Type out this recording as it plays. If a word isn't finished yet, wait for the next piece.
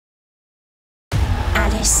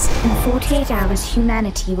In 48 hours,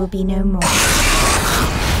 humanity will be no more.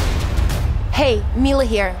 Hey, Milla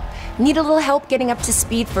here. Need a little help getting up to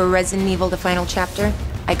speed for Resident Evil the final chapter?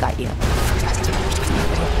 I got you.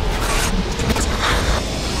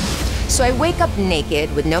 So I wake up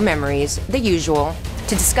naked with no memories, the usual,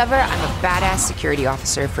 to discover I'm a badass security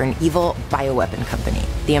officer for an evil bioweapon company,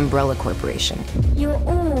 the Umbrella Corporation. You're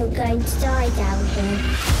all going to die down here.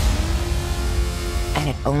 And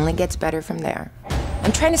it only gets better from there.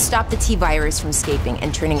 I'm trying to stop the T-virus from escaping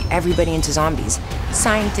and turning everybody into zombies.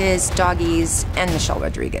 Scientists, doggies, and Michelle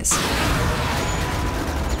Rodriguez.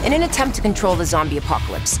 In an attempt to control the zombie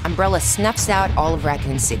apocalypse, Umbrella snuffs out all of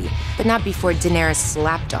Raccoon City, but not before Daenerys'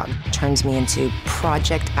 lapdog turns me into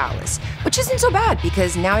Project Alice, which isn't so bad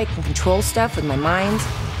because now I can control stuff with my mind.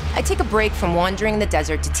 I take a break from wandering the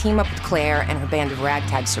desert to team up with Claire and her band of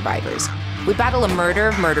ragtag survivors. We battle a murder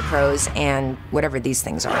of murder crows and whatever these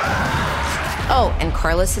things are. Oh, and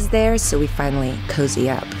Carlos is there, so we finally cozy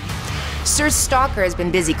up. Sir Stalker has been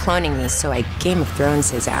busy cloning me, so I Game of Thrones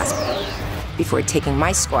his ass before taking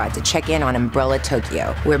my squad to check in on Umbrella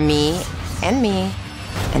Tokyo, where me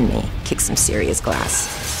kick some serious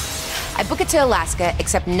glass. I book it to Alaska,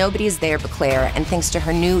 except nobody is there but Claire, and thanks to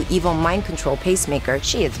her new evil mind control pacemaker,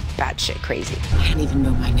 she is batshit crazy. I can't even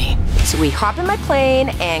know my name. So we hop in my plane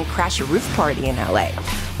and crash a roof party in LA,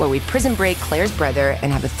 where we prison break Claire's brother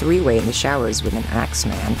and have a three-way in the showers with an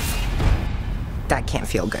Axeman. That can't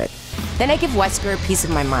feel good. Then I give Wesker a piece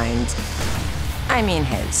of my mind. I mean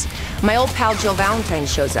his. My old pal Jill Valentine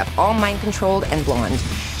shows up, all mind-controlled and blonde.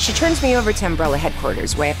 She turns me over to Umbrella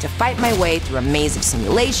headquarters, where I have to fight my way through a maze of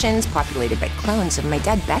simulations populated by clones of my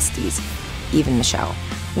dead besties, even Michelle.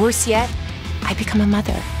 Worse yet, I become a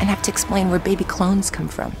mother and have to explain where baby clones come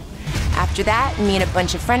from. After that, me and a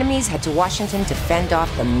bunch of frenemies head to Washington to fend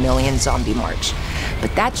off the Million Zombie March.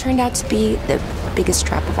 But that turned out to be the biggest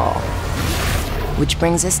trap of all. Which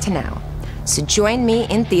brings us to now. So join me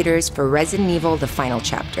in theaters for Resident Evil the final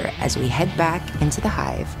chapter as we head back into the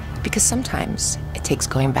Hive, because sometimes it takes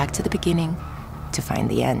going back to the beginning to find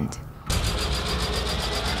the end.